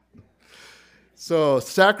So,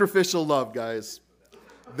 sacrificial love, guys.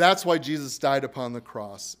 That's why Jesus died upon the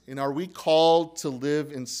cross. And are we called to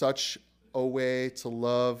live in such a way, to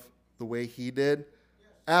love the way he did?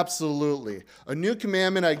 Absolutely. A new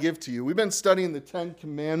commandment I give to you. We've been studying the 10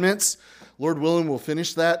 commandments. Lord willing, we'll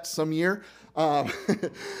finish that some year.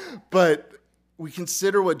 But we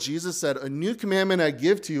consider what Jesus said. A new commandment I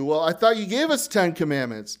give to you. Well, I thought you gave us 10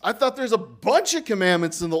 commandments. I thought there's a bunch of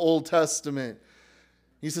commandments in the Old Testament.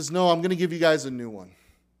 He says, no, I'm going to give you guys a new one.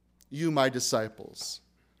 You, my disciples,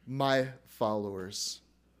 my followers.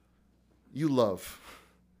 You love.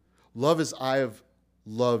 Love as I have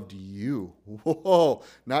loved you. Whoa,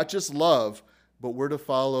 not just love, but we're to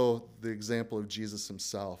follow the example of Jesus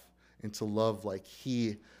himself and to love like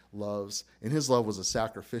he loves. And his love was a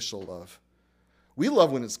sacrificial love. We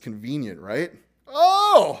love when it's convenient, right?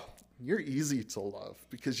 Oh, you're easy to love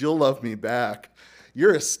because you'll love me back.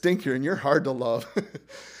 You're a stinker and you're hard to love.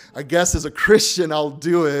 I guess as a Christian, I'll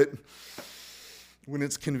do it when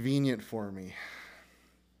it's convenient for me.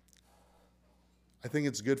 I think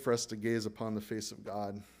it's good for us to gaze upon the face of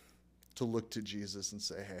God, to look to Jesus and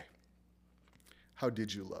say, hey, how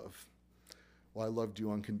did you love? Well, I loved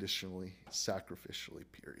you unconditionally, sacrificially,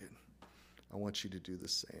 period. I want you to do the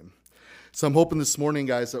same. So I'm hoping this morning,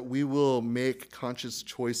 guys, that we will make conscious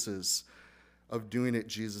choices of doing it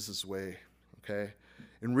Jesus' way, okay?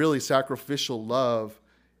 And really, sacrificial love,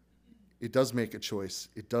 it does make a choice.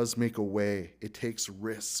 It does make a way. It takes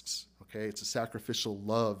risks, okay? It's a sacrificial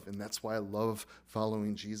love, and that's why I love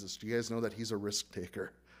following Jesus. Do you guys know that he's a risk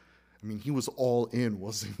taker? I mean, he was all in,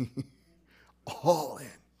 wasn't he? All in.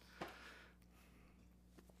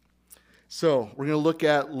 So we're going to look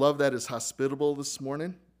at love that is hospitable this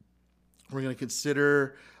morning. We're going to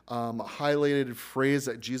consider a highlighted phrase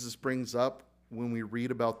that Jesus brings up when we read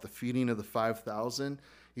about the feeding of the 5,000.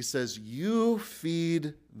 He says, you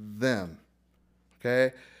feed them,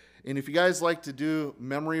 okay? And if you guys like to do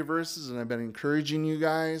memory verses, and I've been encouraging you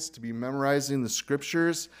guys to be memorizing the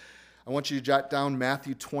scriptures, I want you to jot down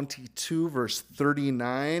Matthew 22, verse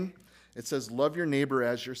 39. It says, love your neighbor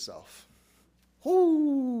as yourself.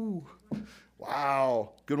 Whoo!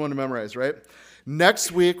 Wow. Good one to memorize, right?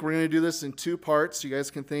 Next week, we're going to do this in 2 parts. You guys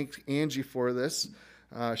can thank Angie for this.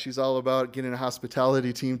 She's all about getting a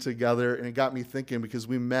hospitality team together, and it got me thinking because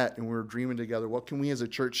we met and we were dreaming together. What can we as a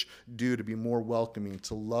church do to be more welcoming,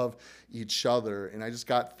 to love each other? And I just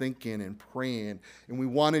got thinking and praying, and we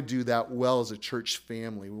want to do that well as a church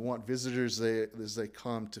family. We want visitors as they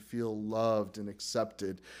come to feel loved and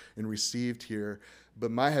accepted and received here. But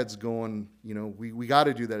my head's going, we got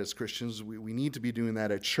to do that as Christians. We need to be doing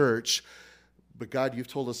that at church. But God, you've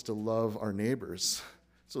told us to love our neighbors.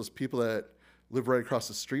 It's those people that live right across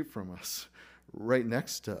the street from us, right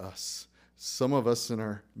next to us, some of us in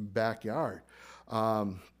our backyard.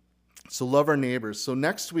 So love our neighbors. So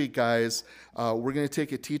next week, guys, we're going to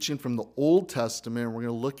take a teaching from the Old Testament, and we're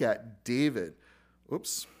going to look at David.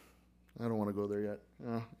 Oops, I don't want to go there yet.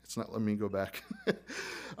 It's not letting me go back.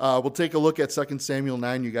 We'll take a look at 2 Samuel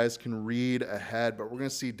 9. You guys can read ahead, but we're going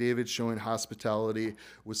to see David showing hospitality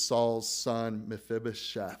with Saul's son,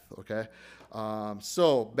 Mephibosheth, okay?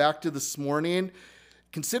 So back to this morning.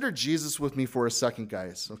 Consider Jesus with me for a second,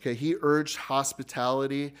 guys, okay? He urged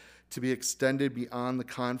hospitality to be extended beyond the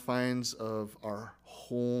confines of our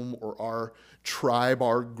home or our tribe,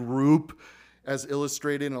 our group, as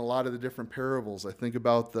illustrated in a lot of the different parables. I think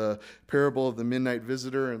about the parable of the midnight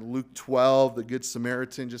visitor in Luke 12, the Good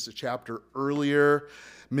Samaritan just a chapter earlier.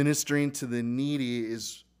 Ministering to the needy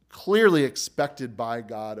is clearly expected by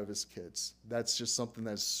God of his kids. That's just something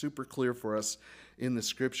that's super clear for us in the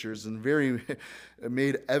scriptures and very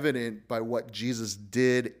made evident by what Jesus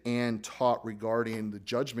did and taught regarding the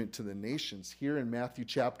judgment to the nations. Here in Matthew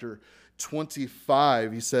chapter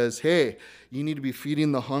 25, he says, hey, you need to be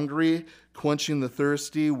feeding the hungry, quenching the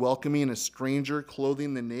thirsty, welcoming a stranger,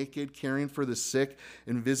 clothing the naked, caring for the sick,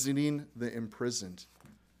 and visiting the imprisoned.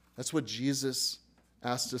 That's what Jesus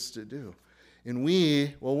asked us to do. And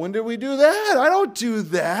when did we do that? I don't do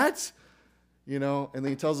that. And then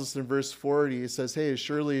he tells us in verse 40, he says, hey, as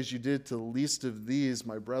surely as you did to the least of these,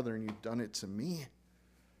 my brethren, you've done it to me.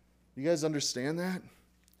 You guys understand that?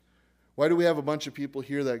 Why do we have a bunch of people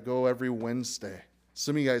here that go every Wednesday?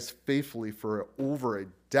 Some of you guys faithfully for over a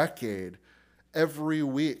decade, every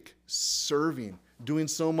week, serving, doing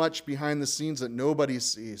so much behind the scenes that nobody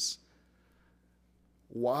sees.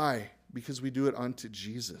 Why? Because we do it unto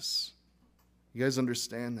Jesus. You guys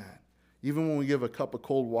understand that? Even when we give a cup of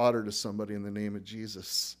cold water to somebody in the name of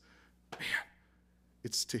Jesus, man,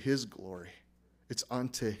 it's to his glory. It's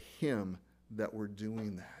unto him that we're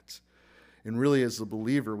doing that. And really, as a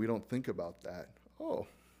believer, we don't think about that. Oh,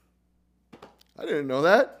 I didn't know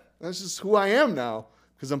that. That's just who I am now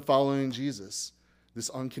because I'm following Jesus. This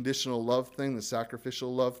unconditional love thing, the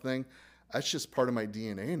sacrificial love thing, that's just part of my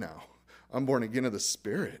DNA now. I'm born again of the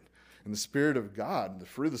Spirit. And the Spirit of God, the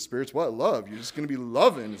fruit of the Spirit's what? Love. You're just going to be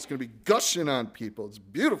loving. It's going to be gushing on people. It's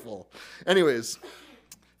beautiful. Anyways,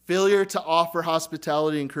 failure to offer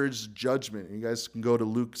hospitality encourages judgment. You guys can go to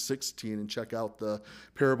Luke 16 and check out the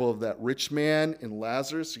parable of that rich man and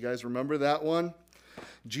Lazarus. You guys remember that one?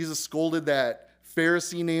 Jesus scolded that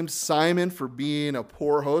Pharisee named Simon for being a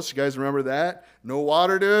poor host. You guys remember that? No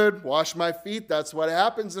water, dude. Wash my feet. That's what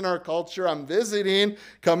happens in our culture. I'm visiting,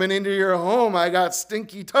 coming into your home. I got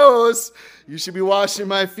stinky toes. You should be washing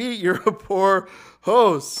my feet. You're a poor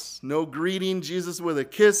host. No greeting Jesus with a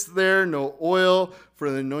kiss there. No oil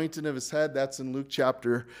for the anointing of his head. That's in Luke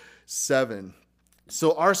chapter 7.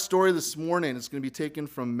 So our story this morning is going to be taken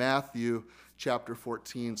from Matthew chapter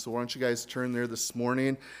 14. So why don't you guys turn there this morning?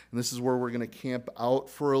 And this is where we're going to camp out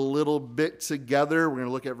for a little bit together. We're going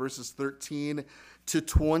to look at verses 13 to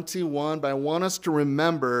 21. But I want us to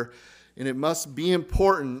remember, and it must be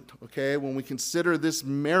important, okay, when we consider this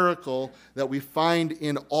miracle that we find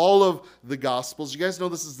in all of the Gospels. You guys know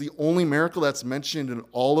this is the only miracle that's mentioned in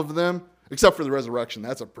all of them, except for the resurrection.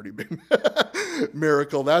 That's a pretty big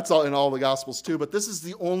miracle. That's all in all the Gospels too. But this is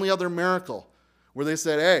the only other miracle where they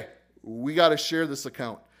said, hey, we got to share this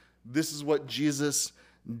account. This is what Jesus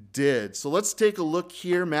did. So let's take a look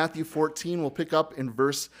here. Matthew 14, we'll pick up in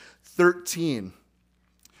verse 13.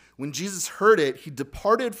 When Jesus heard it, he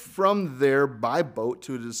departed from there by boat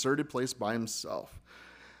to a deserted place by himself.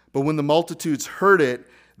 But when the multitudes heard it,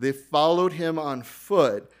 they followed him on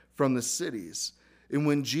foot from the cities. And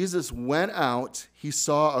when Jesus went out, he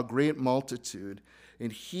saw a great multitude,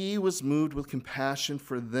 and he was moved with compassion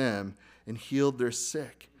for them and healed their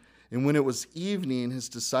sick. And when it was evening, his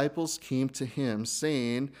disciples came to him,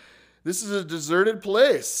 saying, this is a deserted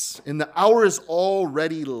place, and the hour is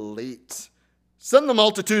already late. Send the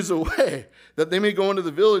multitudes away, that they may go into the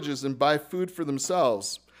villages and buy food for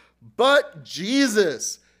themselves. But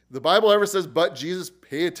Jesus, the Bible ever says, but Jesus,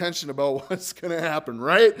 pay attention about what's going to happen,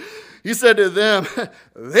 right? He said to them,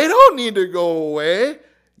 they don't need to go away.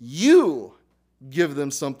 You give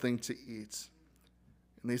them something to eat.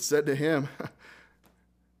 And they said to him,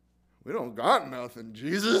 we don't got nothing,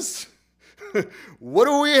 Jesus. What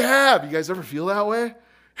do we have? You guys ever feel that way?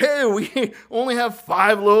 Hey, we only have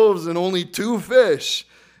 5 loaves and only 2 fish.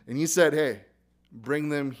 And he said, hey, bring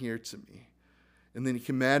them here to me. And then he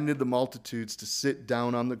commanded the multitudes to sit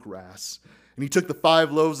down on the grass. And he took the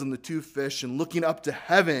 5 loaves and the 2 fish, and looking up to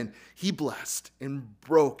heaven, he blessed and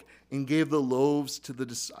broke and gave the loaves to the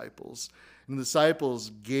disciples. And the disciples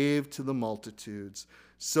gave to the multitudes.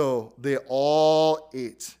 So they all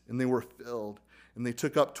ate, and they were filled, and they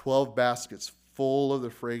took up 12 baskets full of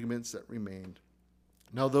the fragments that remained.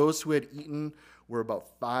 Now those who had eaten were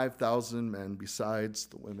about 5,000 men, besides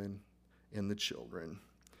the women and the children.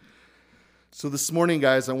 So this morning,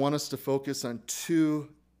 guys, I want us to focus on 2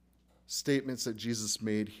 statements that Jesus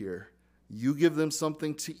made here. You give them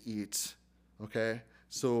something to eat, okay?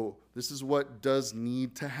 So this is what does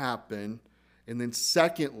need to happen. And then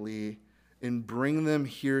secondly, and bring them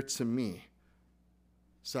here to me.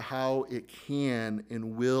 So how it can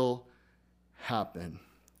and will happen.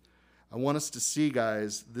 I want us to see,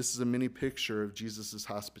 guys, this is a mini picture of Jesus'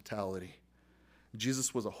 hospitality.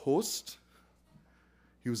 Jesus was a host.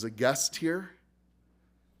 He was a guest here.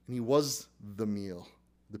 And he was the meal,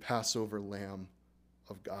 the Passover lamb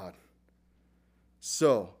of God.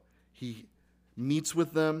 So he meets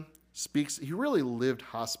with them, speaks. He really lived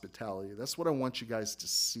hospitality. That's what I want you guys to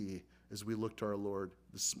see as we look to our Lord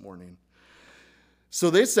this morning. So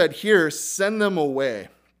they said here, send them away.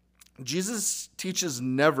 Jesus teaches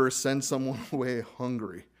never send someone away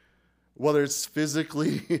hungry, whether it's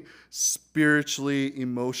physically, spiritually,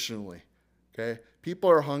 emotionally. Okay? People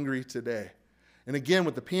are hungry today. And again,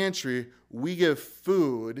 with the pantry, we give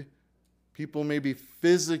food. People may be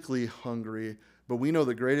physically hungry, but we know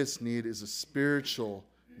the greatest need is a spiritual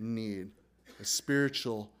need, a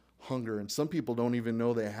spiritual hunger. And some people don't even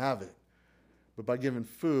know they have it. But by giving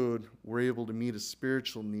food, we're able to meet a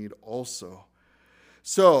spiritual need also.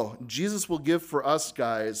 So Jesus will give for us,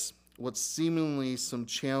 guys, what's seemingly some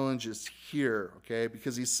challenges here, okay?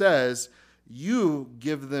 Because he says, you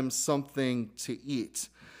give them something to eat.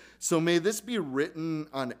 So may this be written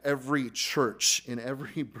on every church, in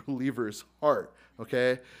every believer's heart,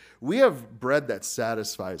 okay? We have bread that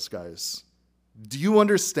satisfies, guys. Do you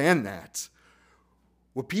understand that?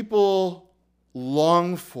 What people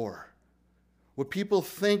long for, what people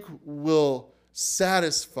think will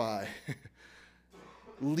satisfy,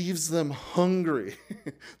 leaves them hungry.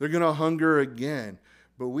 They're going to hunger again.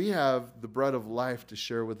 But we have the bread of life to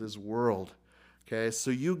share with this world. Okay,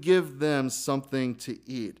 so you give them something to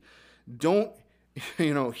eat. Don't,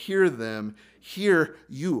 hear them. Hear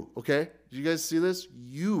you, okay? Did you guys see this?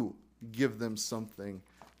 You give them something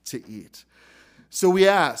to eat. So we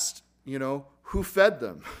asked, who fed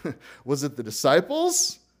them? Was it the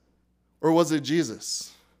disciples or was it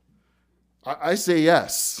Jesus? I say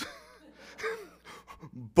yes.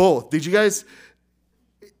 Both. Did you guys?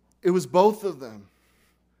 It was both of them.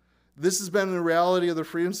 This has been the reality of the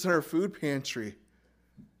Freedom Center food pantry.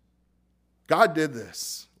 God did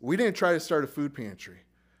this. We didn't try to start a food pantry.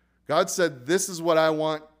 God said, this is what I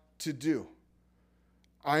want to do.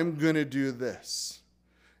 I'm going to do this.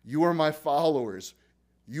 You are my followers.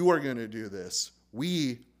 You are going to do this.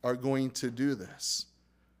 We are going to do this.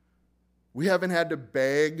 We haven't had to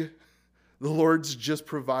beg. The Lord's just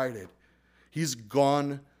provided. He's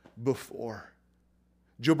gone before.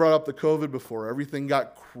 Joe brought up the COVID before. Everything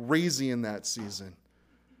got crazy in that season.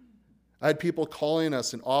 I had people calling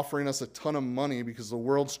us and offering us a ton of money because the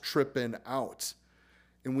world's tripping out.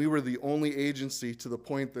 And we were the only agency to the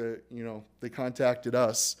point that, they contacted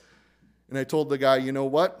us. And I told the guy, you know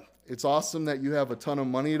what? It's awesome that you have a ton of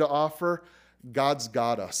money to offer. God's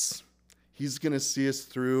got us. He's going to see us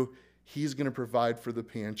through. He's going to provide for the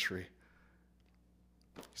pantry.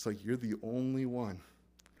 He's like, you're the only one.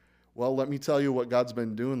 Well, let me tell you what God's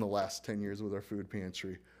been doing the last 10 years with our food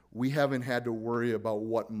pantry. We haven't had to worry about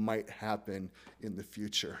what might happen in the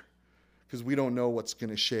future because we don't know what's going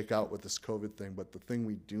to shake out with this COVID thing. But the thing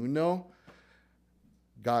we do know,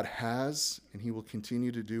 God has, and he will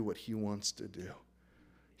continue to do what he wants to do.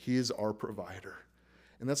 He is our provider.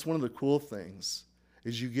 And that's one of the cool things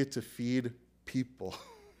is you get to feed people.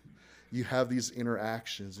 You have these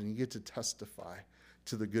interactions and you get to testify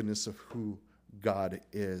to the goodness of who God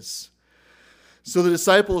is. So the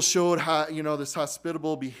disciples showed how, this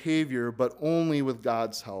hospitable behavior, but only with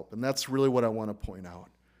God's help. And that's really what I want to point out.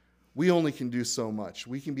 We only can do so much.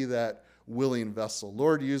 We can be that willing vessel.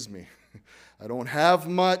 Lord, use me. I don't have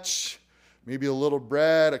much, maybe a little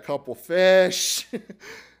bread, a couple fish,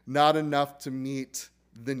 not enough to meet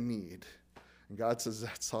the need. And God says,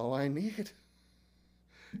 that's all I need.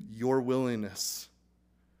 Your willingness.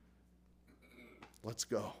 Let's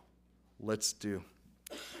go. Let's do.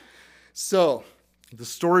 So, the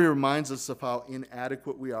story reminds us of how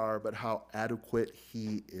inadequate we are, but how adequate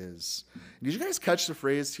he is. Did you guys catch the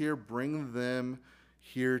phrase here, bring them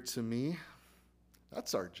here to me?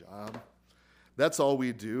 That's our job. That's all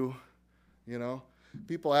we do,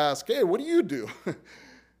 People ask, hey, what do you do?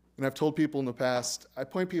 And I've told people in the past, I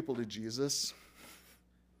point people to Jesus.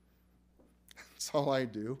 That's all I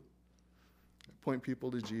do. I point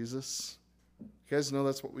people to Jesus. You guys know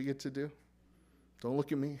that's what we get to do? Don't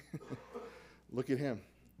look at me. Look at him.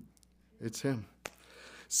 It's him.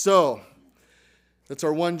 So, that's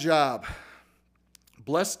our one job.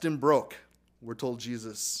 Blessed and broke, we're told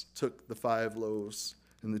Jesus took the 5 loaves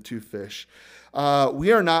and the 2 fish.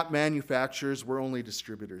 We are not manufacturers. We're only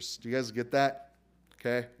distributors. Do you guys get that?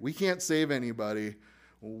 Okay? We can't save anybody.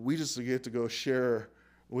 We just get to go share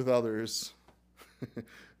with others.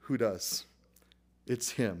 Who does?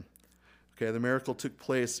 It's him. Okay, the miracle took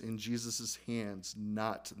place in Jesus' hands,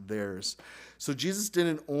 not theirs. So Jesus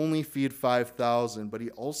didn't only feed 5,000, but he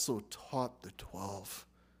also taught the 12.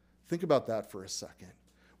 Think about that for a second.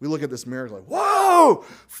 We look at this miracle like, whoa,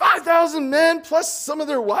 5,000 men plus some of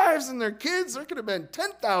their wives and their kids. There could have been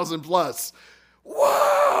 10,000 plus.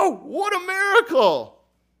 Whoa, what a miracle.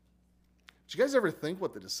 Did you guys ever think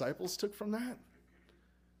what the disciples took from that?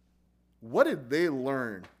 What did they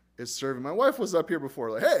learn as serving? My wife was up here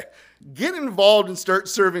before, like, hey, get involved and start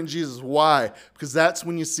serving Jesus. Why? Because that's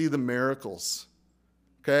when you see the miracles.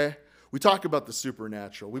 Okay? We talk about the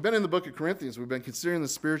supernatural. We've been in the book of Corinthians. We've been considering the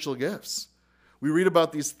spiritual gifts. We read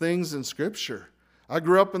about these things in Scripture. I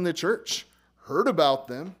grew up in the church, heard about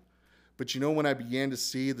them, but when I began to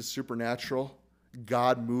see the supernatural,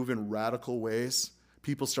 God move in radical ways,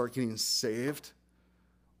 people start getting saved,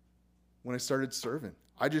 when I started serving.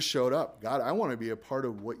 I just showed up. God, I want to be a part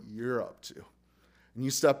of what you're up to. And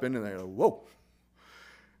you step in and you're like, whoa,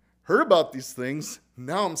 heard about these things.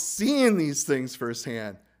 Now I'm seeing these things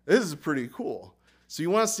firsthand. This is pretty cool. So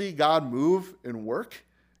you want to see God move and work?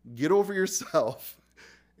 Get over yourself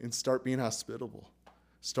and start being hospitable.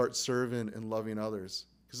 Start serving and loving others.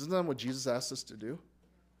 Because isn't that what Jesus asked us to do?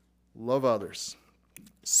 Love others.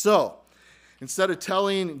 So, instead of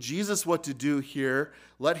telling Jesus what to do here,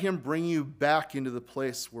 let him bring you back into the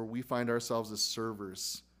place where we find ourselves as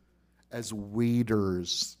servers, as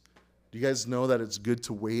waiters. Do you guys know that it's good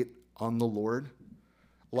to wait on the Lord?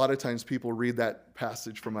 A lot of times people read that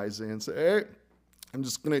passage from Isaiah and say, hey, I'm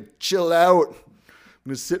just going to chill out. I'm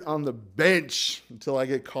going to sit on the bench until I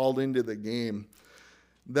get called into the game.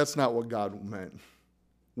 That's not what God meant.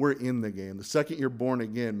 We're in the game. The second you're born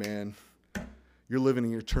again, man, you're living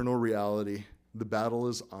in eternal reality. The battle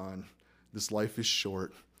is on. This life is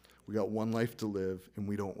short. We got one life to live, and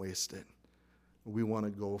we don't waste it. We want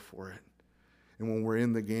to go for it. And when we're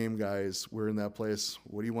in the game, guys, we're in that place.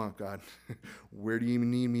 What do you want, God? Where do you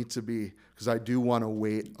need me to be? Because I do want to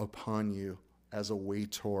wait upon you as a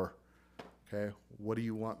waitor. Okay? What do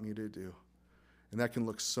you want me to do? And that can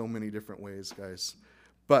look so many different ways, guys.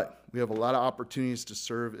 But we have a lot of opportunities to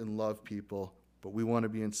serve and love people, but we want to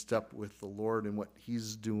be in step with the Lord and what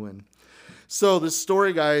he's doing. So this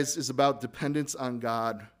story, guys, is about dependence on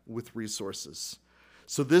God with resources.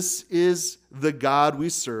 So this is the God we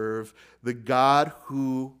serve, the God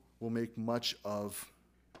who will make much of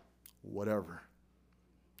whatever.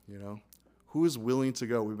 You know, who is willing to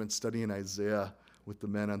go? We've been studying Isaiah with the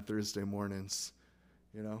men on Thursday mornings.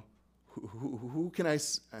 You know, who can I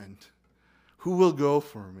send? Who will go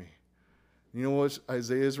for me? You know what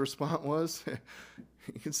Isaiah's response was?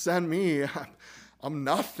 You can send me. I'm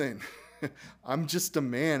nothing. I'm just a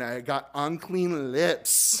man. I got unclean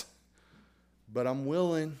lips. But I'm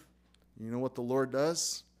willing. You know what the Lord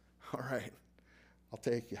does? All right, I'll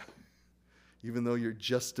take you. Even though you're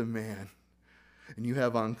just a man and you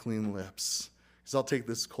have unclean lips. Because I'll take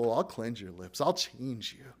this coal, I'll cleanse your lips, I'll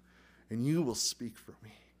change you, and you will speak for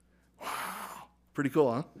me. Wow. Pretty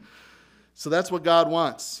cool, huh? So that's what God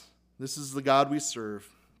wants. This is the God we serve.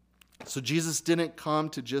 So Jesus didn't come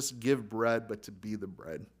to just give bread, but to be the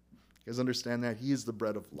bread. You guys understand that? He is the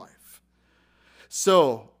bread of life.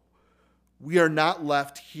 So we are not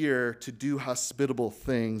left here to do hospitable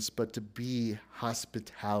things, but to be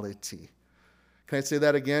hospitality. Can I say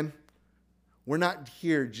that again? We're not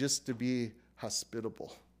here just to be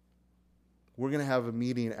hospitable. We're going to have a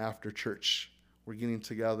meeting after church. We're getting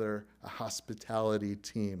together a hospitality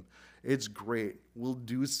team. It's great. We'll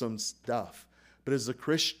do some stuff. But as a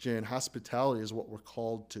Christian, hospitality is what we're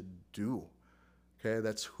called to do. Okay,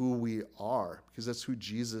 that's who we are, because that's who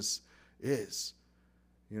Jesus is.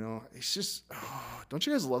 You know, it's just, don't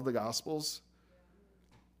you guys love the Gospels?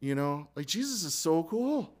 You know, like Jesus is so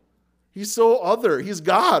cool. He's so other. He's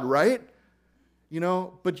God, right? You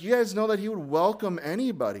know, but you guys know that he would welcome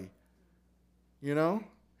anybody. You know,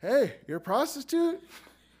 hey, you're a prostitute?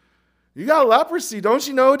 You got leprosy, don't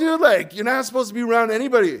you know, dude? Like, you're not supposed to be around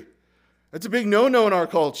anybody. That's a big no-no in our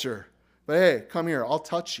culture. But hey, come here. I'll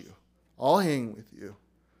touch you. I'll hang with you.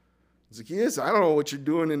 Zacchaeus, I don't know what you're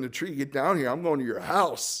doing in the tree. Get down here. I'm going to your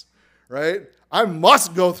house, right? I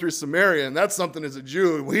must go through Samaria, and that's something as a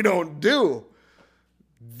Jew we don't do.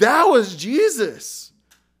 That was Jesus.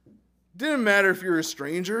 Didn't matter if you were a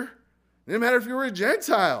stranger. Didn't matter if you were a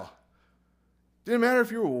Gentile. Didn't matter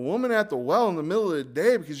if you were a woman at the well in the middle of the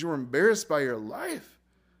day because you were embarrassed by your life.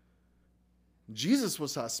 Jesus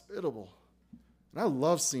was hospitable. And I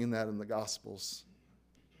love seeing that in the Gospels.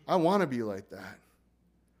 I want to be like that.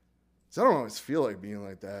 So I don't always feel like being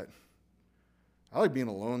like that. I like being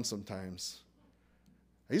alone sometimes.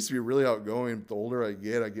 I used to be really outgoing, but the older I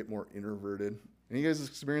get more introverted. And you guys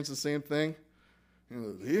experience the same thing? You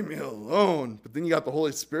know, leave me alone. But then you got the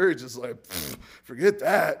Holy Spirit just like, forget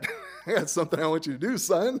that. I got something I want you to do,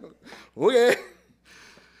 son. Okay.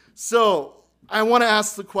 So I want to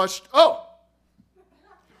ask the question. Oh,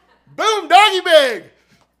 boom, doggy bag.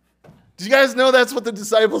 Did you guys know that's what the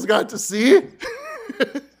disciples got to see?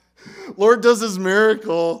 Lord does his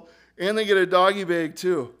miracle, and they get a doggy bag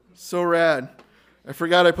too. So rad. I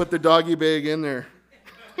forgot I put the doggy bag in there.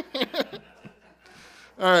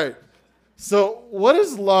 All right. So what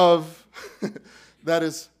is love that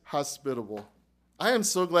is hospitable? I am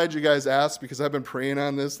so glad you guys asked, because I've been praying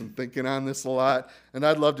on this and thinking on this a lot, and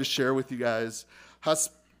I'd love to share with you guys.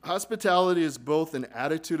 Hospitality is both an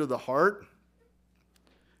attitude of the heart,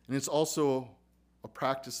 and it's also a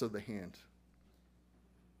practice of the hand.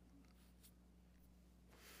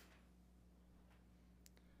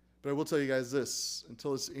 But I will tell you guys this,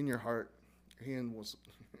 until it's in your heart, your hand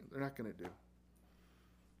they're not going to do.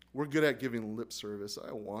 We're good at giving lip service.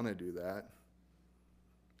 I want to do that.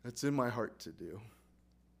 That's in my heart to do.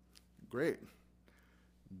 Great.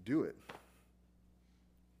 Do it.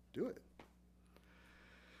 Do it.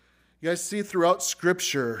 You guys see throughout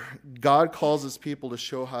Scripture, God calls his people to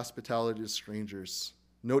show hospitality to strangers.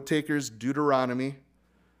 Note takers, Deuteronomy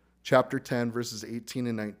chapter 10, verses 18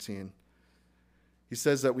 and 19. He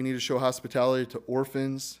says that we need to show hospitality to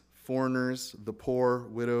orphans, foreigners, the poor,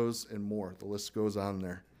 widows, and more. The list goes on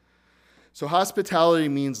there. So hospitality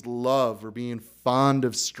means love or being fond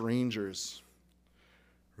of strangers.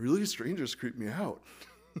 Really, strangers creep me out.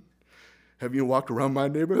 Have you walked around my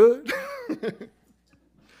neighborhood?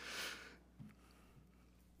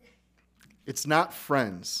 It's not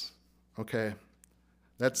friends, okay?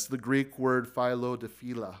 That's the Greek word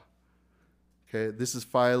philodephila. Okay, this is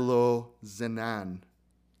philozenan,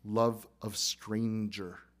 love of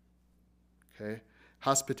stranger. Okay?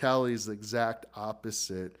 Hospitality is the exact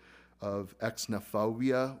opposite of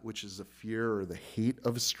exnophobia, which is the fear or the hate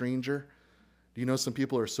of a stranger. Do you know some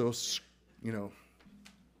people are so,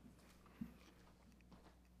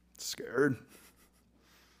 scared?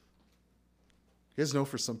 You guys know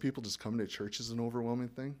for some people just coming to church is an overwhelming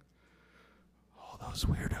thing? Oh, those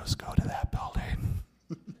weirdos go to that building.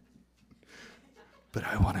 But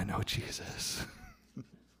I want to know Jesus.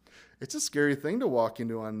 It's a scary thing to walk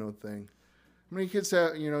into an unknown thing. How many kids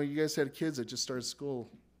have, you guys had kids that just started school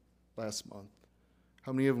last month.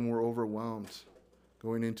 How many of them were overwhelmed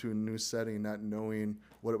going into a new setting, not knowing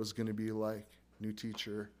what it was going to be like? New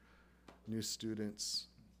teacher, new students.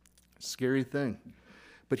 Scary thing.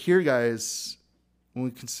 But here, guys, when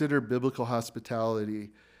we consider biblical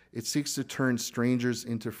hospitality, it seeks to turn strangers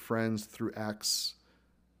into friends through acts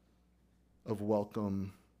of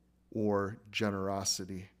welcome or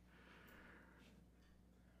generosity.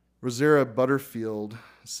 Rosaria Butterfield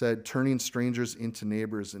said, turning strangers into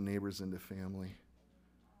neighbors and neighbors into family.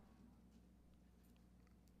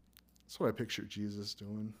 That's what I picture Jesus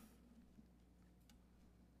doing.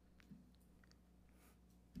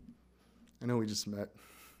 I know we just met.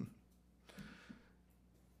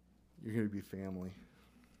 You're going to be family.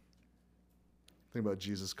 Think about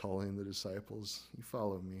Jesus calling the disciples. You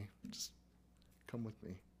follow me. Just come with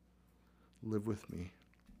me. Live with me.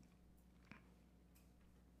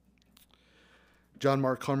 John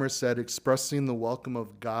Mark Comer said, expressing the welcome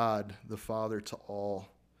of God the Father to all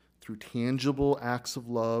through tangible acts of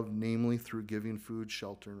love, namely through giving food,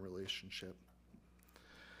 shelter, and relationship.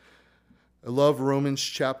 I love Romans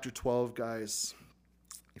chapter 12, guys.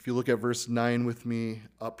 If you look at verse 9 with me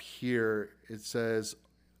up here, it says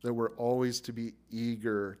that we're always to be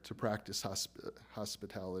eager to practice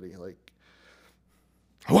hospitality. Like,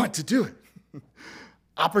 I want to do it.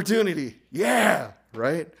 Opportunity. Yeah,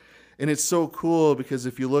 right? And it's so cool because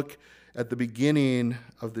if you look at the beginning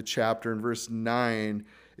of the chapter in verse 9,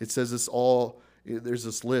 it says there's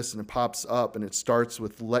this list and it pops up and it starts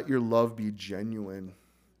with, let your love be genuine.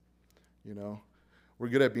 We're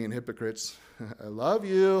good at being hypocrites. I love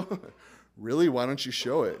you. Really, why don't you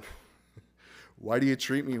show it? Why do you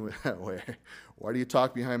treat me that way? Why do you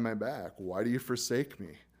talk behind my back? Why do you forsake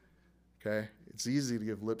me? Okay? It's easy to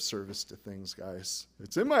give lip service to things, guys.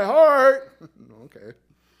 It's in my heart. Okay.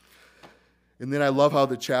 And then I love how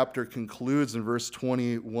the chapter concludes in verse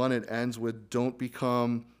 21. It ends with, don't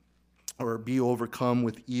become or be overcome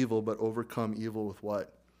with evil, but overcome evil with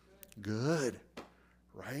what? Good.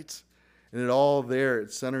 Right? And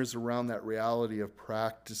it centers around that reality of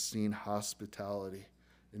practicing hospitality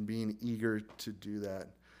and being eager to do that.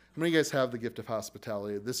 How many of you guys have the gift of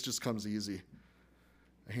hospitality? This just comes easy.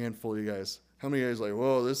 A handful of you guys. How many of you guys are like,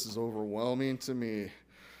 whoa, this is overwhelming to me?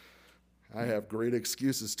 I have great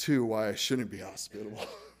excuses, too, why I shouldn't be hospitable.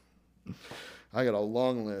 I got a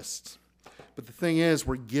long list. But the thing is,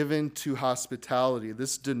 we're given to hospitality.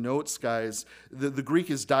 This denotes, guys, the Greek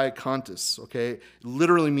is diakontos, okay? It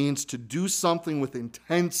literally means to do something with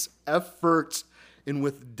intense effort and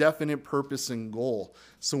with definite purpose and goal.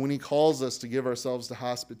 So when he calls us to give ourselves to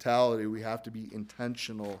hospitality, we have to be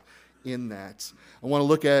intentional in that. I want to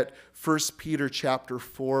look at 1 Peter chapter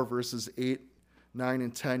 4, verses 8, 9,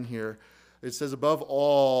 and 10 here. It says, above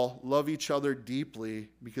all, love each other deeply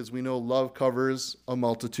because we know love covers a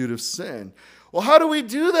multitude of sin. Well, how do we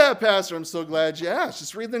do that, Pastor? I'm so glad you asked.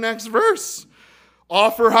 Just read the next verse.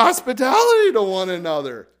 Offer hospitality to one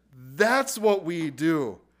another. That's what we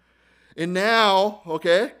do. And now,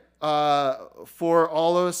 okay, for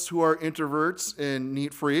all of us who are introverts and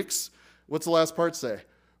neat freaks, what's the last part say?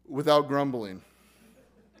 Without grumbling.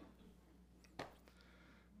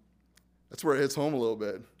 That's where it hits home a little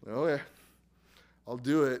bit. Okay. I'll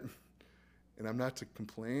do it. And I'm not to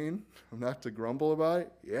complain. I'm not to grumble about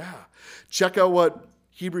it. Yeah. Check out what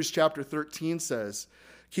Hebrews chapter 13 says.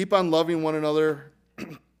 Keep on loving one another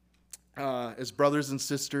as brothers and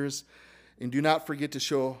sisters. And do not forget to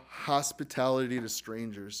show hospitality to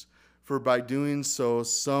strangers. For by doing so,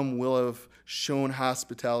 some will have shown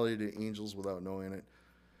hospitality to angels without knowing it.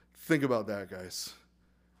 Think about that, guys.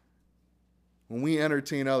 When we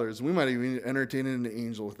entertain others, we might even entertain an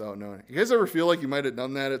angel without knowing it. You guys ever feel like you might have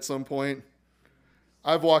done that at some point?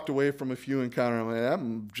 I've walked away from a few encounters. I'm like,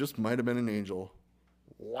 that just might have been an angel.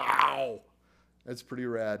 Wow. That's pretty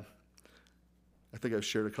rad. I think I've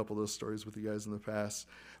shared a couple of those stories with you guys in the past.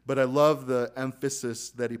 But I love the emphasis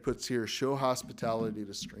that he puts here. Show hospitality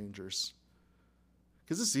to strangers.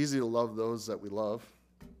 Because it's easy to love those that we love.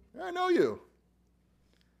 I know you.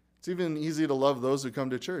 It's even easy to love those who come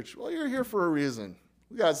to church. Well, you're here for a reason.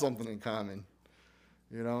 We got something in common,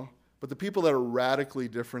 you know? But the people that are radically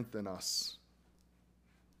different than us,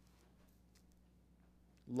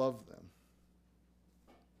 love them.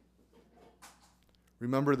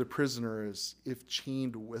 Remember the prisoner as if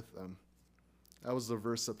chained with them. That was the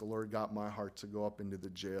verse that the Lord got my heart to go up into the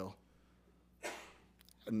jail.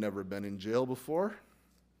 I'd never been in jail before.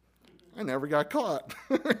 I never got caught.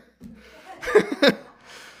 I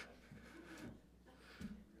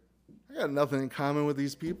got nothing in common with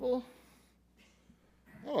these people.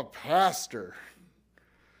 I'm a pastor.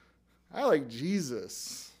 I like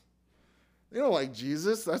Jesus. They don't like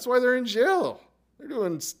Jesus. That's why they're in jail. They're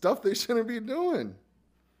doing stuff they shouldn't be doing.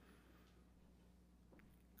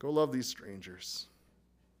 Go love these strangers.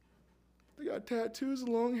 They got tattoos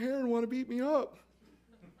and long hair and want to beat me up.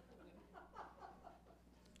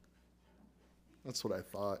 That's what I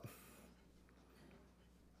thought.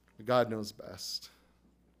 But God knows best.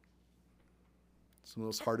 Some of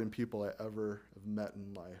those hardened people I ever have met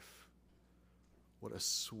in life. What a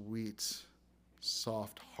sweet,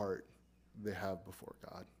 soft heart they have before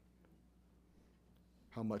God.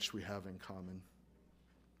 How much we have in common.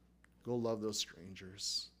 Go love those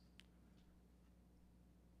strangers.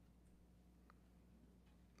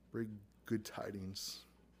 Bring good tidings.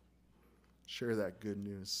 Share that good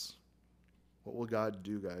news. What will God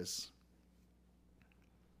do, guys?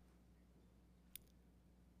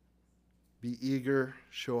 Be eager,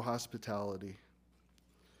 show hospitality.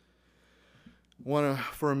 I want to,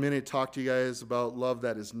 for a minute, talk to you guys about love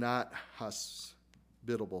that is not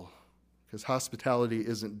hospitable. Because hospitality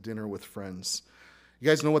isn't dinner with friends. You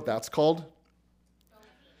guys know what that's called?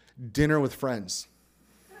 Dinner with friends.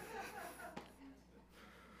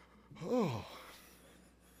 Oh.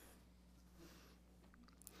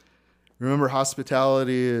 Remember,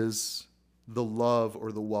 hospitality is the love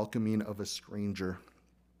or the welcoming of a stranger.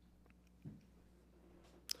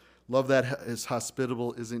 Love that is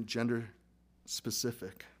hospitable isn't gender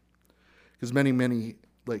specific. Because many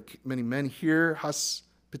men hear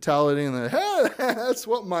hospitality and they're, hey, that's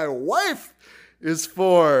what my wife is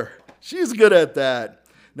for. She's good at that.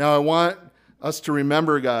 Now I want us to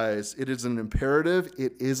remember, guys, it is an imperative.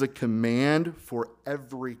 It is a command for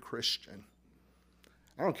every Christian.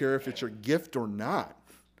 I don't care if it's your gift or not.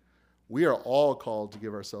 We are all called to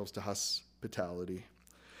give ourselves to hospitality.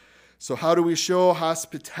 So how do we show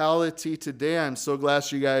hospitality today? I'm so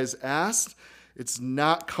glad you guys asked. It's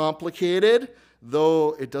not complicated,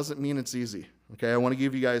 though it doesn't mean it's easy. Okay, I want to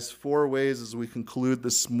give you guys 4 ways as we conclude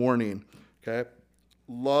this morning. Okay,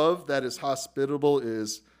 love that is hospitable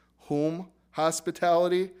is home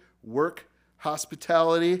hospitality, work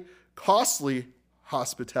hospitality, costly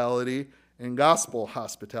hospitality, and gospel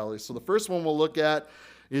hospitality. So the first one we'll look at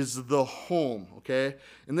is the home, okay?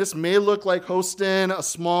 And this may look like hosting a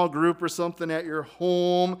small group or something at your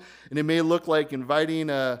home, and it may look like inviting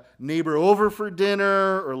a neighbor over for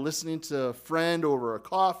dinner or listening to a friend over a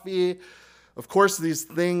coffee. Of course, these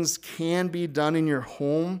things can be done in your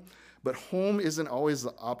home, but home isn't always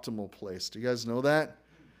the optimal place. Do you guys know that?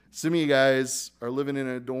 Some of you guys are living in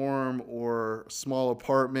a dorm or a small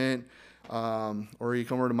apartment, or you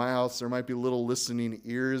come over to my house, there might be little listening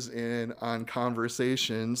ears in on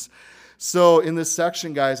conversations. So in this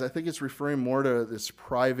section, guys, I think it's referring more to this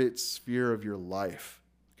private sphere of your life.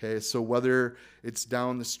 Okay, so whether it's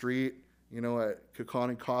down the street, at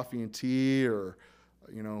Kakani Coffee and Tea, or,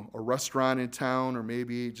 a restaurant in town, or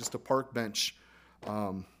maybe just a park bench,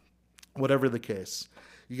 whatever the case.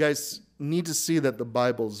 You guys need to see that the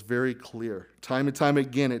Bible is very clear. Time and time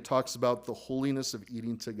again, it talks about the holiness of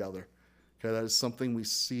eating together. Okay, that is something we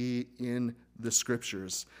see in the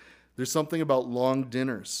scriptures. There's something about long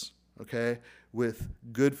dinners, okay, with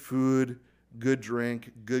good food, good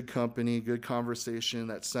drink, good company, good conversation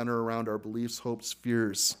that center around our beliefs, hopes,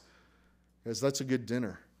 fears. Guys, that's a good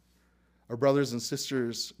dinner. Our brothers and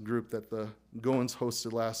sisters group that the Goins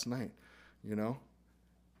hosted last night,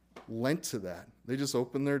 lent to that. They just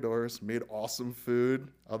opened their doors, made awesome food.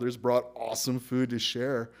 Others brought awesome food to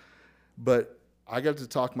share. But I got to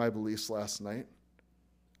talk my beliefs last night.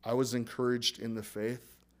 I was encouraged in the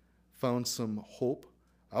faith, found some hope.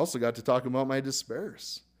 I also got to talk about my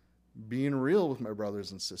despairs, being real with my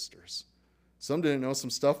brothers and sisters. Some didn't know some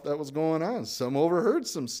stuff that was going on. Some overheard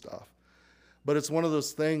some stuff. But it's one of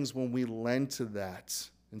those things when we lend to that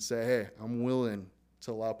and say, hey, I'm willing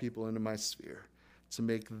to allow people into my sphere to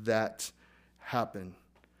make that happen.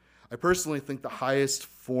 I personally think the highest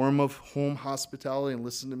form of home hospitality, and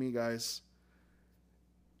listen to me, guys,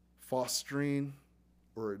 fostering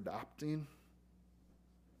or adopting,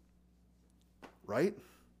 right?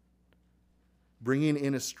 Bringing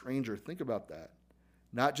in a stranger. Think about that.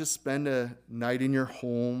 Not just spend a night in your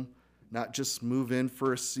home, not just move in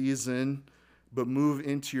for a season, but move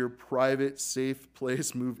into your private, safe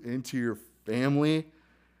place, move into your family.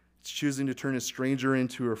 It's choosing to turn a stranger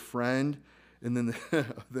into a friend and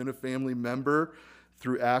then a family member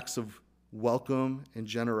through acts of welcome and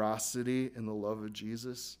generosity and the love of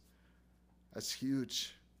Jesus. That's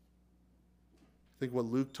huge. I think what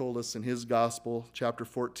Luke told us in his gospel, chapter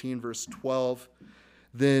 14, verse 12,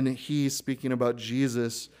 then he, speaking about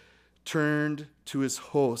Jesus, turned to his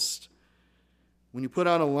host. When you put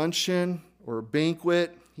on a luncheon or a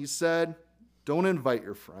banquet, he said, don't invite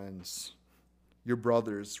your friends, your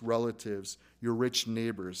brothers, relatives, your rich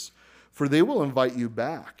neighbors, for they will invite you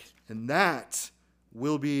back, and that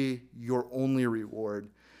will be your only reward.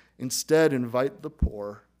 Instead, invite the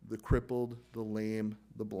poor, the crippled, the lame,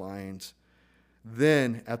 the blind.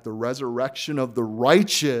 Then, at the resurrection of the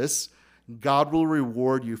righteous, God will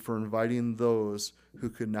reward you for inviting those who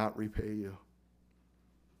could not repay you.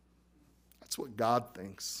 That's what God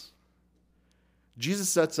thinks. Jesus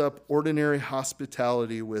sets up ordinary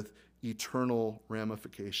hospitality with eternal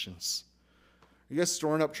ramifications. Are you guys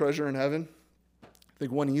storing up treasure in heaven? I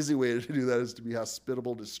think one easy way to do that is to be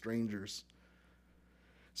hospitable to strangers.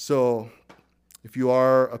 So, if you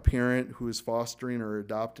are a parent who is fostering or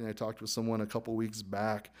adopting, I talked with someone a couple weeks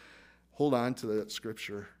back, hold on to that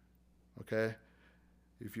scripture, okay?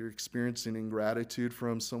 If you're experiencing ingratitude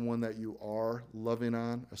from someone that you are loving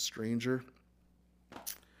on, a stranger,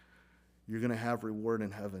 you're going to have reward in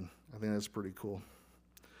heaven. I think that's pretty cool.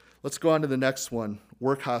 Let's go on to the next one,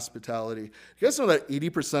 work hospitality. You guys know that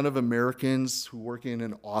 80% of Americans who work in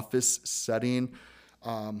an office setting,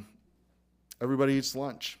 everybody eats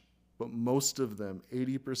lunch. But most of them,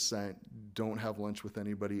 80%, don't have lunch with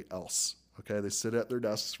anybody else. Okay, they sit at their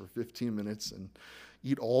desks for 15 minutes and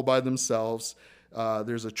eat all by themselves.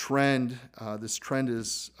 There's a trend. This trend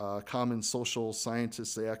is common social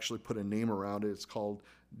scientists. They actually put a name around it. It's called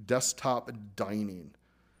desktop dining.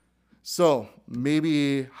 So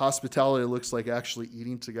maybe hospitality looks like actually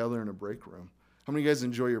eating together in a break room. How many of you guys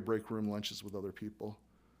enjoy your break room lunches with other people?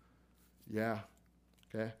 Yeah.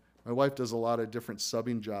 Okay. My wife does a lot of different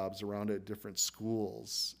subbing jobs around at different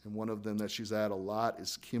schools, and one of them that she's at a lot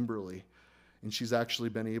is Kimberly, and she's actually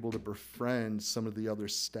been able to befriend some of the other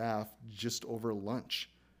staff just over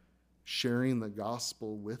lunch, sharing the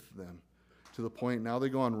gospel with them, to the point now they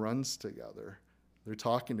go on runs together. They're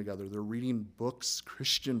talking together. They're reading books,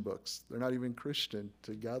 Christian books. They're not even Christian,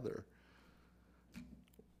 together.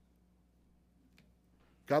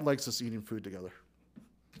 God likes us eating food together.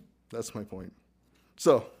 That's my point.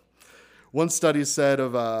 So, one study said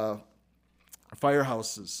of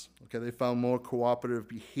firehouses, okay, they found more cooperative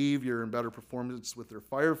behavior and better performance with their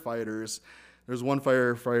firefighters. There's one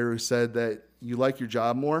firefighter who said that you like your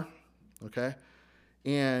job more, okay,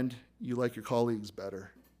 and you like your colleagues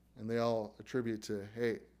better. And they all attribute to,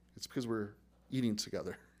 hey, it's because we're eating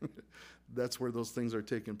together. That's where those things are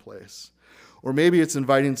taking place. Or maybe it's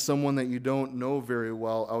inviting someone that you don't know very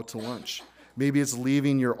well out to lunch. Maybe it's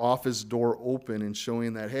leaving your office door open and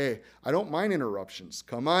showing that, hey, I don't mind interruptions.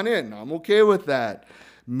 Come on in. I'm okay with that.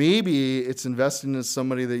 Maybe it's investing in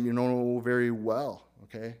somebody that you know very well,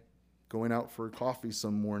 okay? Going out for coffee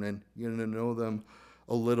some morning, getting to know them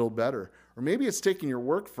a little better. Or maybe it's taking your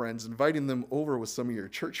work friends, inviting them over with some of your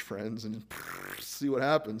church friends and see what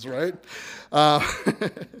happens, right?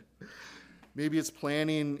 Maybe it's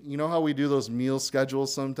planning, you know how we do those meal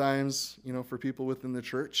schedules sometimes, for people within the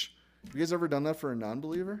church? Have you guys ever done that for a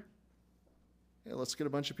non-believer? Yeah, let's get a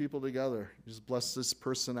bunch of people together. Just bless this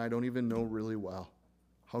person I don't even know really well.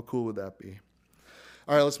 How cool would that be?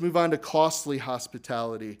 All right, let's move on to costly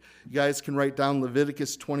hospitality. You guys can write down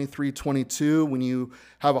Leviticus 23:22. When you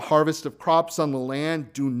have a harvest of crops on the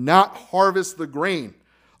land, do not harvest the grain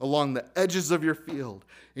along the edges of your field,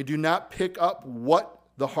 and do not pick up what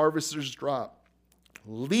the harvesters drop.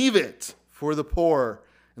 Leave it for the poor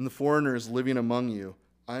and the foreigners living among you.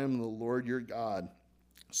 I am the Lord your God.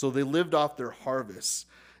 So they lived off their harvests,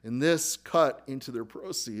 and this cut into their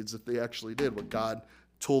proceeds if they actually did what God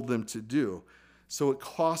told them to do. So it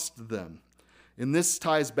cost them. And this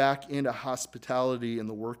ties back into hospitality in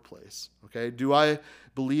the workplace. Okay? Do I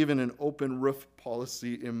believe in an open roof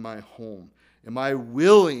policy in my home? Am I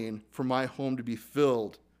willing for my home to be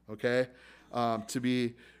filled? Okay? to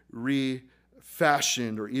be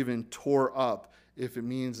refashioned or even tore up if it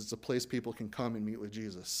means it's a place people can come and meet with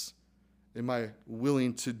Jesus? Am I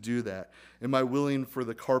willing to do that? Am I willing for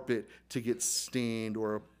the carpet to get stained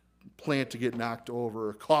or a plant to get knocked over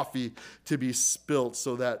or coffee to be spilt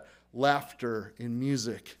so that laughter and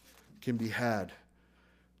music can be had?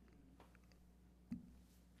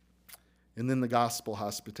 And then the gospel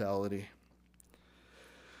hospitality.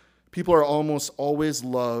 People are almost always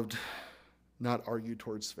loved, not argued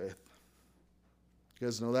towards faith. You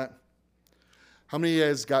guys know that? How many of you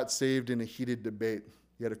guys got saved in a heated debate?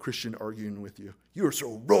 You had a Christian arguing with you. You are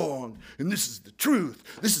so wrong, and this is the truth.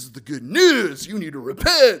 This is the good news. You need to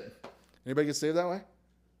repent. Anybody get saved that way?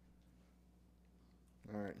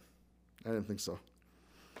 All right. I didn't think so.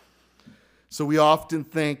 So we often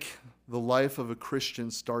think the life of a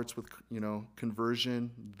Christian starts with,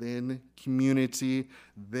 conversion, then community,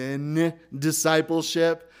 then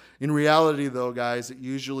discipleship. In reality, though, guys, it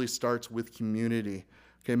usually starts with community.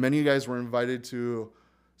 Okay, many of you guys were invited to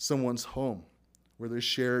someone's home where they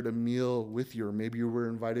shared a meal with you, or maybe you were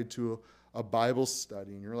invited to a Bible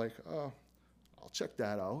study, and you're like, oh, I'll check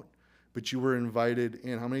that out. But you were invited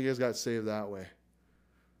in. How many of you guys got saved that way?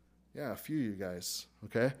 Yeah, a few of you guys,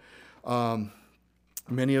 okay?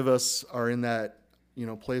 Many of us are in that,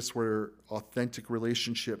 place where authentic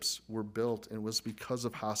relationships were built, and it was because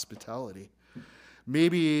of hospitality.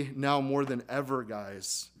 Maybe now more than ever,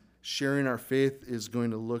 guys, sharing our faith is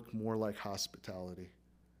going to look more like hospitality.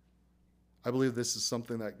 I believe this is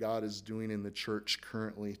something that God is doing in the church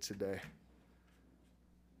currently today.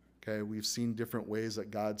 Okay, we've seen different ways that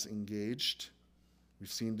God's engaged.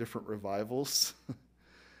 We've seen different revivals.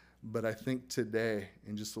 But I think today,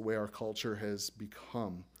 in just the way our culture has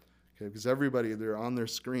become, okay, because everybody, they're on their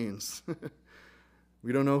screens.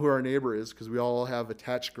 We don't know who our neighbor is because we all have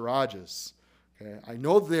attached garages. Okay, I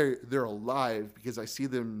know they're alive because I see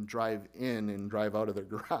them drive in and drive out of their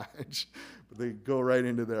garage. But they go right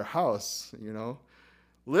into their house,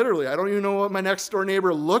 Literally, I don't even know what my next door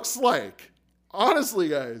neighbor looks like. Honestly,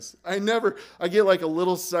 guys, I get like a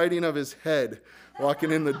little sighting of his head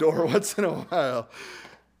walking in the door once in a while.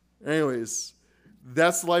 Anyways,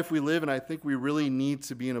 that's the life we live, and I think we really need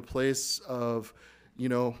to be in a place of,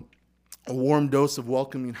 a warm dose of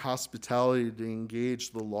welcoming hospitality to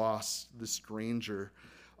engage the lost, the stranger,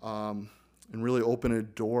 and really open a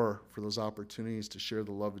door for those opportunities to share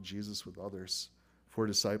the love of Jesus with others for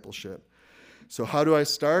discipleship. So how do I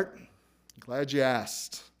start? Glad you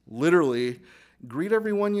asked. Literally, greet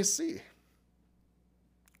everyone you see.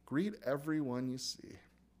 Greet everyone you see.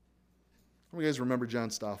 How many of you guys remember John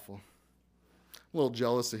Stoffel? I'm a little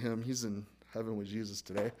jealous of him. He's in heaven with Jesus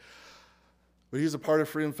today. But he was a part of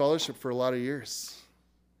Freedom Fellowship for a lot of years.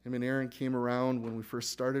 Him and Aaron came around when we first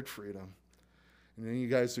started Freedom. And then you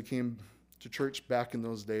guys who came to church back in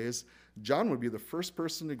those days, John would be the first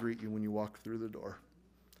person to greet you when you walked through the door.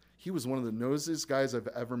 He was one of the nosiest guys I've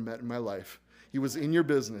ever met in my life. He was in your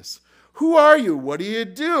business. Who are you? What do you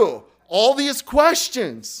do? All these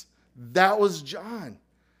questions. That was John.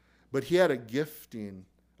 But he had a gifting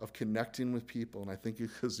of connecting with people, and I think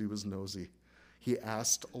because he was nosy. He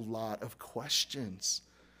asked a lot of questions.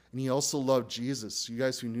 And he also loved Jesus. You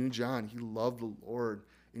guys who knew John, he loved the Lord,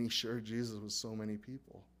 and he shared Jesus with so many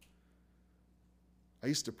people. I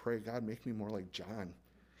used to pray, God, make me more like John.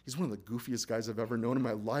 He's one of the goofiest guys I've ever known in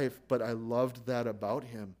my life, but I loved that about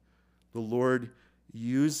him. The Lord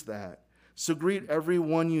used that. So greet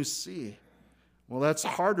everyone you see. Well, that's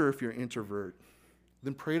harder if you're an introvert.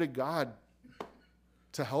 Then pray to God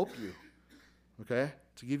to help you, okay?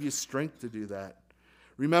 To give you strength to do that.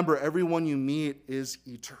 Remember, everyone you meet is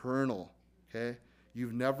eternal, okay?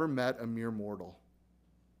 You've never met a mere mortal.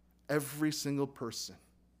 Every single person,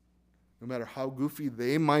 no matter how goofy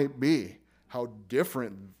they might be, how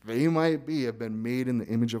different they might be, have been made in the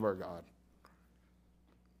image of our God.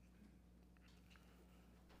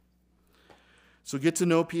 So get to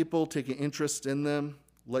know people, take an interest in them.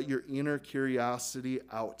 Let your inner curiosity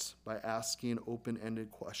out by asking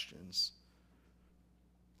open-ended questions.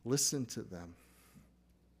 Listen to them.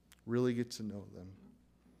 Really get to know them.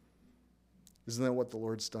 Isn't that what the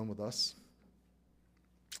Lord's done with us?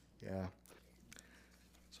 Yeah.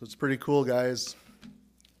 So it's pretty cool, guys.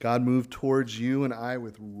 God moved towards you and I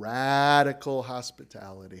with radical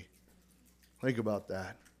hospitality. Think about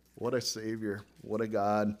that. What a Savior. What a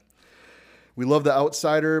God. We love the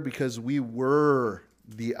outsider because we were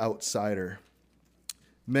the outsider.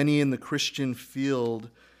 Many in the Christian field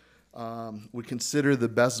would consider the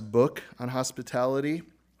best book on hospitality.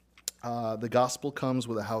 The Gospel Comes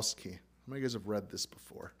with a House Key. How many of you guys have read this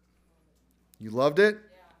before? You loved it?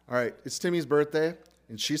 Yeah. All right. It's Timmy's birthday,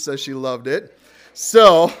 and she says she loved it.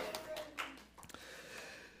 So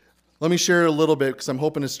let me share a little bit because I'm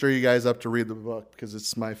hoping to stir you guys up to read the book because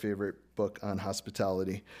it's my favorite book on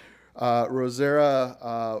hospitality.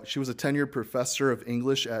 Rosera, she was a tenured professor of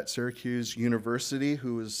English at Syracuse University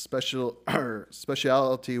whose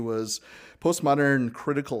specialty was postmodern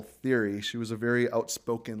critical theory. She was a very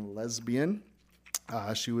outspoken lesbian.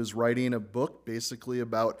 She was writing a book basically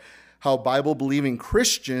about how Bible-believing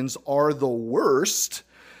Christians are the worst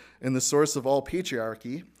and the source of all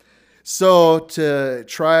patriarchy. So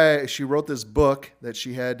she wrote this book that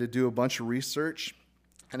she had to do a bunch of research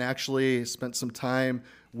and actually spent some time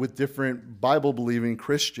with different Bible-believing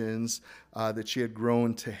Christians that she had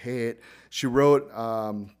grown to hate. She wrote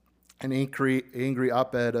an angry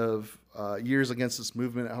op-ed of years against this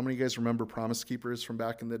movement. How many of you guys remember Promise Keepers from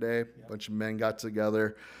back in the day? A bunch of men got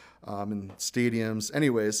together in stadiums.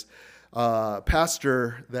 Anyways,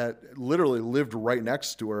 pastor that literally lived right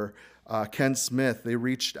next to her, Ken Smith, they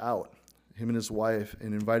reached out, him and his wife,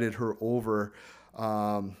 and invited her over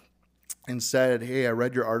and said, hey, I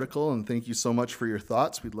read your article and thank you so much for your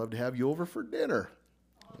thoughts. We'd love to have you over for dinner.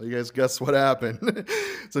 Well, you guys guess what happened?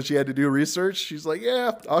 So she had to do research. She's like,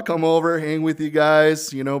 yeah, I'll come over, hang with you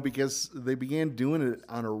guys, because they began doing it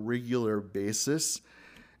on a regular basis.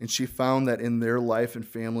 And she found that in their life and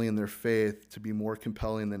family and their faith to be more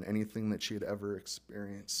compelling than anything that she had ever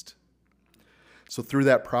experienced. So through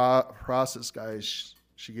that process, guys,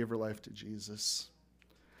 she gave her life to Jesus.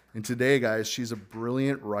 And today, guys, she's a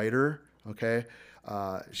brilliant writer, okay?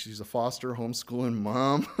 She's a foster homeschooling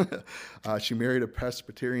mom. She married a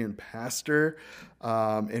Presbyterian pastor.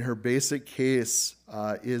 And her basic case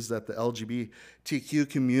is that the LGBTQ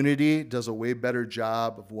community does a way better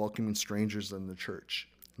job of welcoming strangers than the church.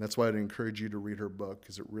 And that's why I'd encourage you to read her book,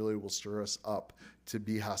 because it really will stir us up to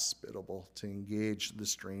be hospitable, to engage the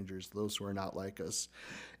strangers, those who are not like us.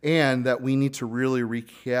 And that we need to really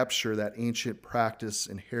recapture that ancient practice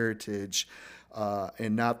and heritage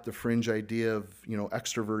and not the fringe idea of,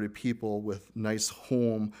 extroverted people with nice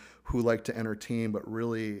home who like to entertain, but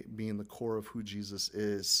really being the core of who Jesus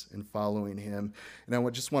is and following him. And I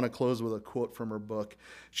just want to close with a quote from her book.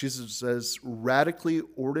 She says, radically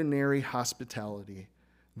ordinary hospitality.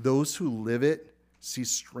 Those who live it see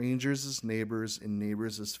strangers as neighbors and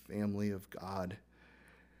neighbors as family of God.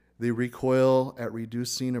 They recoil at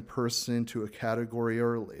reducing a person to a category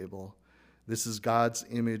or a label. This is God's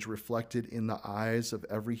image reflected in the eyes of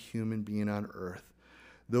every human being on earth.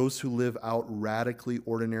 Those who live out radically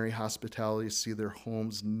ordinary hospitality see their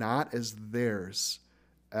homes not as theirs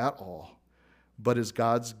at all, but as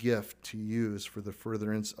God's gift to use for the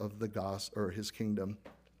furtherance of the gospel or his kingdom.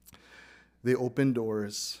 They open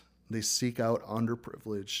doors. They seek out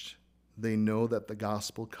underprivileged. They know that the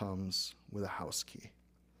gospel comes with a house key.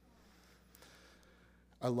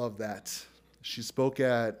 I love that. She spoke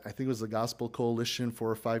at, I think it was the Gospel Coalition 4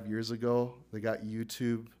 or 5 years ago. They got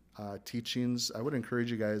YouTube teachings. I would encourage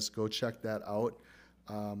you guys, go check that out.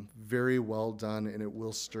 Very well done, and it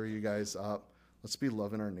will stir you guys up. Let's be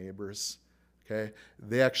loving our neighbors, okay?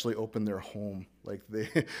 They actually open their home. Like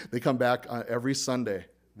they come back every Sunday.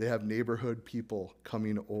 They have neighborhood people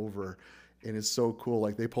coming over, and it's so cool.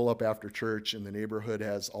 Like they pull up after church, and the neighborhood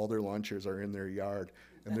has all their lunches are in their yard,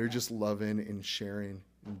 and they're just loving and sharing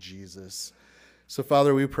in Jesus. So,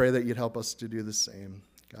 Father, we pray that you'd help us to do the same.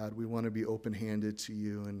 God, we want to be open-handed to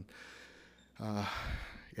you, and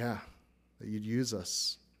that you'd use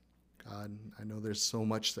us. God, I know there's so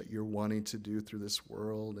much that you're wanting to do through this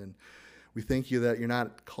world, and we thank you that you're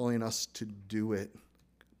not calling us to do it,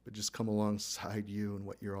 but just come alongside you and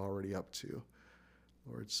what you're already up to,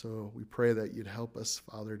 Lord. So we pray that you'd help us,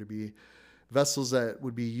 Father, to be vessels that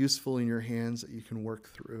would be useful in your hands, that you can work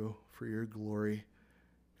through for your glory.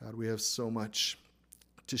 God, we have so much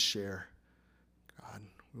to share. God,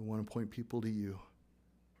 we want to point people to you,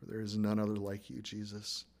 for there is none other like you,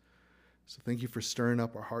 Jesus. So thank you for stirring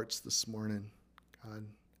up our hearts this morning. God,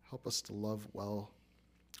 help us to love well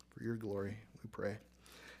for your glory, we pray.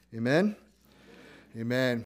 Amen. Amen.